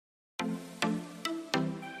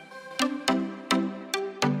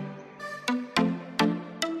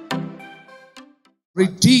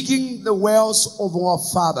redigging the wells of our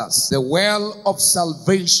fathers, the well of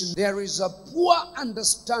salvation. There is a poor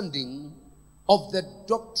understanding of the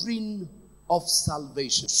doctrine of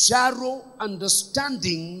salvation. Shallow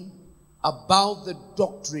understanding about the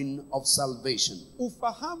doctrine of salvation.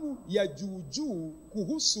 Ufahamu ya juu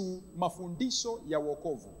kuhusu mafundisho ya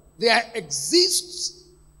wokovu. There exists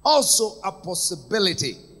also a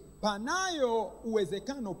possibility panayo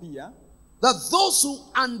uwezekano pia that those who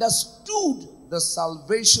understood the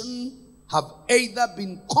salvation have either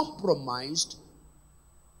been compromised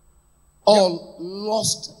or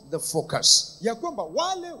lost the focus. Ya kwamba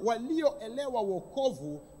wale walioelewa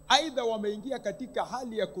wokovu aidha wameingia katika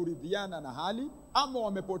hali ya kuridhiana na hali ama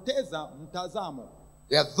wamepoteza mtazamo.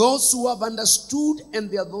 There are those who have understood and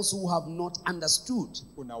there are those who have not understood.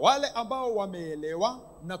 Kuna wale ambao wameelewa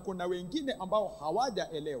na kuna wengine ambao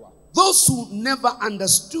hawajaelewa. Those who never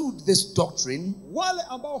understood this doctrine, wale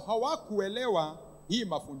ambao hawakuelewa hii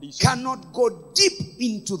mafundisho, cannot go deep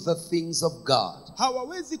into the things of God.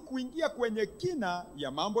 Hawawezi kuingia kwenye kina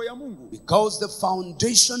ya mambo ya Mungu. Because the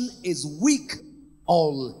foundation is weak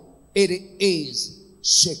or it is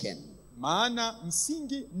shaken. Maana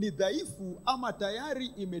msingi ni dhaifu ama tayari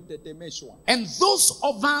imetetemeshwa. And those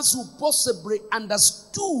of us who possibly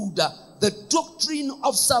understood the doctrine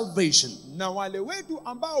of salvation, na wale wetu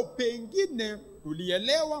ambao pengine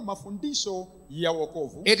tulielewa mafundisho ya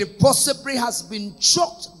wokovu, it possibly has been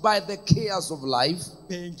choked by the cares of life.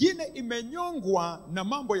 Pengine imenyongwa na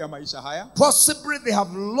mambo ya maisha haya. Possibly they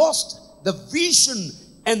have lost the vision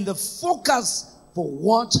and the focus for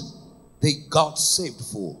what they got saved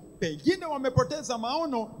for. Pengine wamepoteza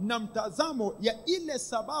maono na mtazamo ya ile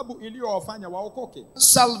sababu iliyowafanya waokoke.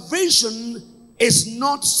 Salvation is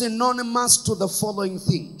not synonymous to the following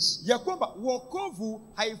things. Ya kwamba wokovu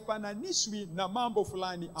haifananishwi na mambo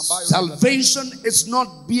fulani ambayo salvation is not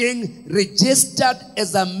being registered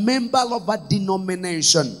as a member of a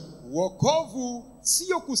denomination. Wokovu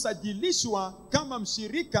sio kusajilishwa kama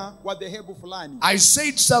mshirika wa dhehebu fulani. I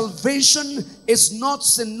said salvation is not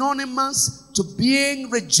synonymous to being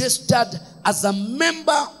registered as a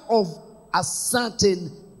member of a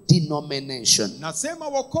certain denomination. Nasema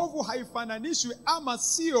wokovu haifananishwi ama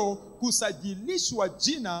sio kusajilishwa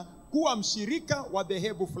jina kuwa mshirika wa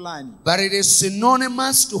dhehebu fulani. But it is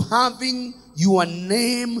synonymous to having your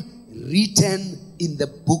name written in the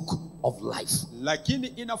book of life. Lakini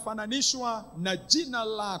inafananishwa na jina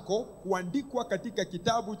lako kuandikwa katika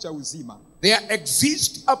kitabu cha uzima. There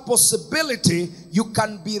exists a possibility you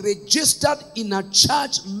can be registered in a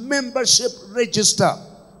church membership register.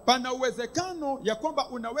 Pana uwezekano ya kwamba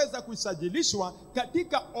unaweza kusajilishwa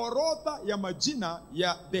katika orodha ya majina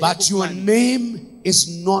ya dhehebu. But your name is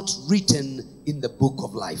not written in the book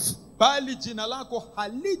of life. Bali jina lako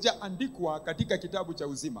halijaandikwa katika kitabu cha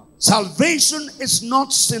uzima. Salvation is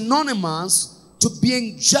not synonymous to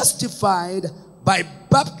being justified by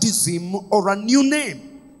baptism or a new name.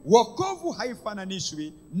 Wokovu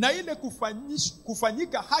haifananishwi na ile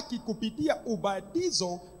kufanyika haki kupitia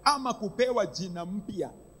ubatizo ama kupewa jina mpya.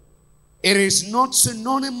 It is not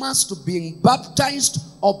synonymous to being baptized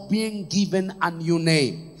or being given a new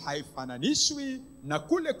name. Haifananishwi na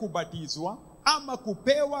kule kubatizwa ama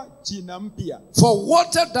kupewa jina mpya. For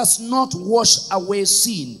water does not wash away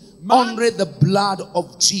sin. Only the blood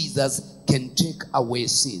of Jesus can take away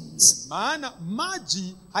sins. Maana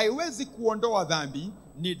maji haiwezi kuondoa dhambi,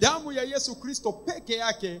 ni damu ya Yesu Kristo peke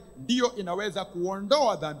yake ndiyo inaweza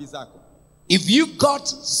kuondoa dhambi zako. If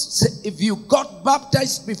you got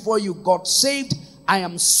baptized before you got saved, I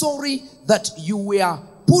am sorry that you were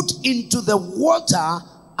put into the water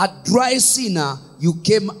a dry sinner, you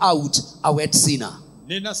came out a wet sinner.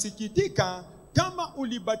 Ninasikitika kama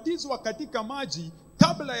ulibatizwa katika maji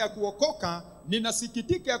kabla ya kuokoka.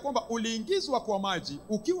 Ninasikitika ya kwamba uliingizwa kwa maji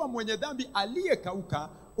ukiwa mwenye dhambi aliyekauka,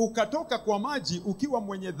 ukatoka kwa maji ukiwa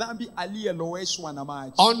mwenye dhambi aliyeloweshwa na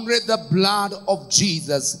maji. Only the blood of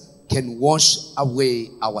Jesus can wash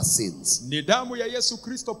away our sins. Ni damu ya Yesu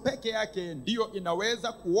Kristo peke yake ndiyo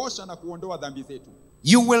inaweza kuosha na kuondoa dhambi zetu.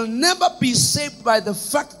 You will never be saved by the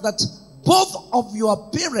fact that both of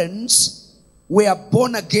your parents were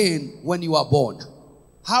born again when you were born.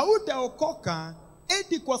 Hautaokoka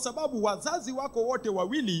eti kwa sababu wazazi wako wote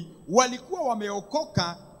wawili walikuwa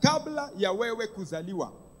wameokoka kabla ya wewe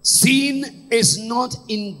kuzaliwa. Sin is not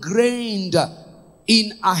ingrained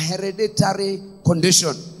in a hereditary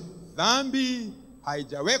condition. Dhambi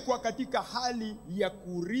haijawekwa katika hali ya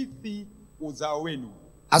kurithi uzao wenu.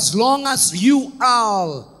 As long as you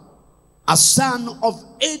are a son of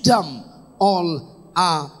Adam or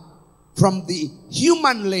are from the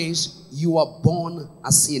human race, you are born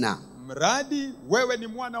a sinner. Mradi wewe ni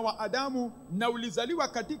mwana wa Adamu na ulizaliwa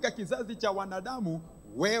katika kizazi cha wanadamu,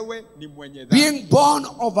 wewe ni mwenye dhambi. Being born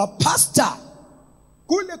of a pastor.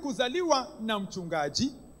 Kule kuzaliwa na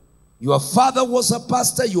mchungaji, Your father was a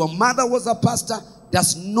pastor, your mother was a pastor,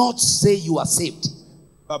 does not say you are saved.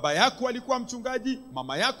 baba yako alikuwa mchungaji,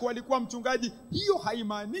 mama yako alikuwa mchungaji, hiyo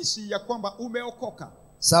haimaanishi ya kwamba umeokoka.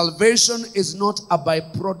 Salvation is not a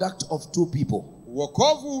byproduct of two people.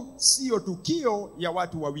 Wokovu sio tukio ya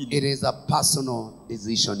watu wawili. It is a personal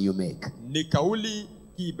decision you make. Ni kauli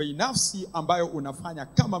kibinafsi ambayo unafanya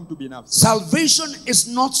kama mtu binafsi. Salvation is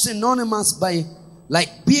not synonymous by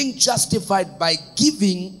like being justified by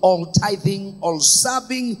giving or tithing or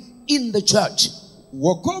serving in the church.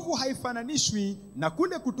 Wokovu haifananishwi na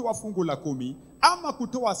kule kutoa fungu la 10 ama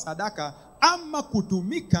kutoa sadaka ama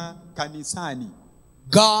kutumika kanisani.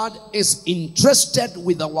 God is interested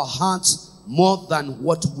with our hearts more than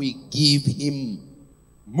what we give him.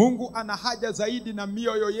 Mungu ana haja zaidi na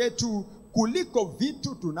mioyo yetu kuliko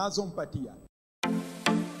vitu tunazompatia.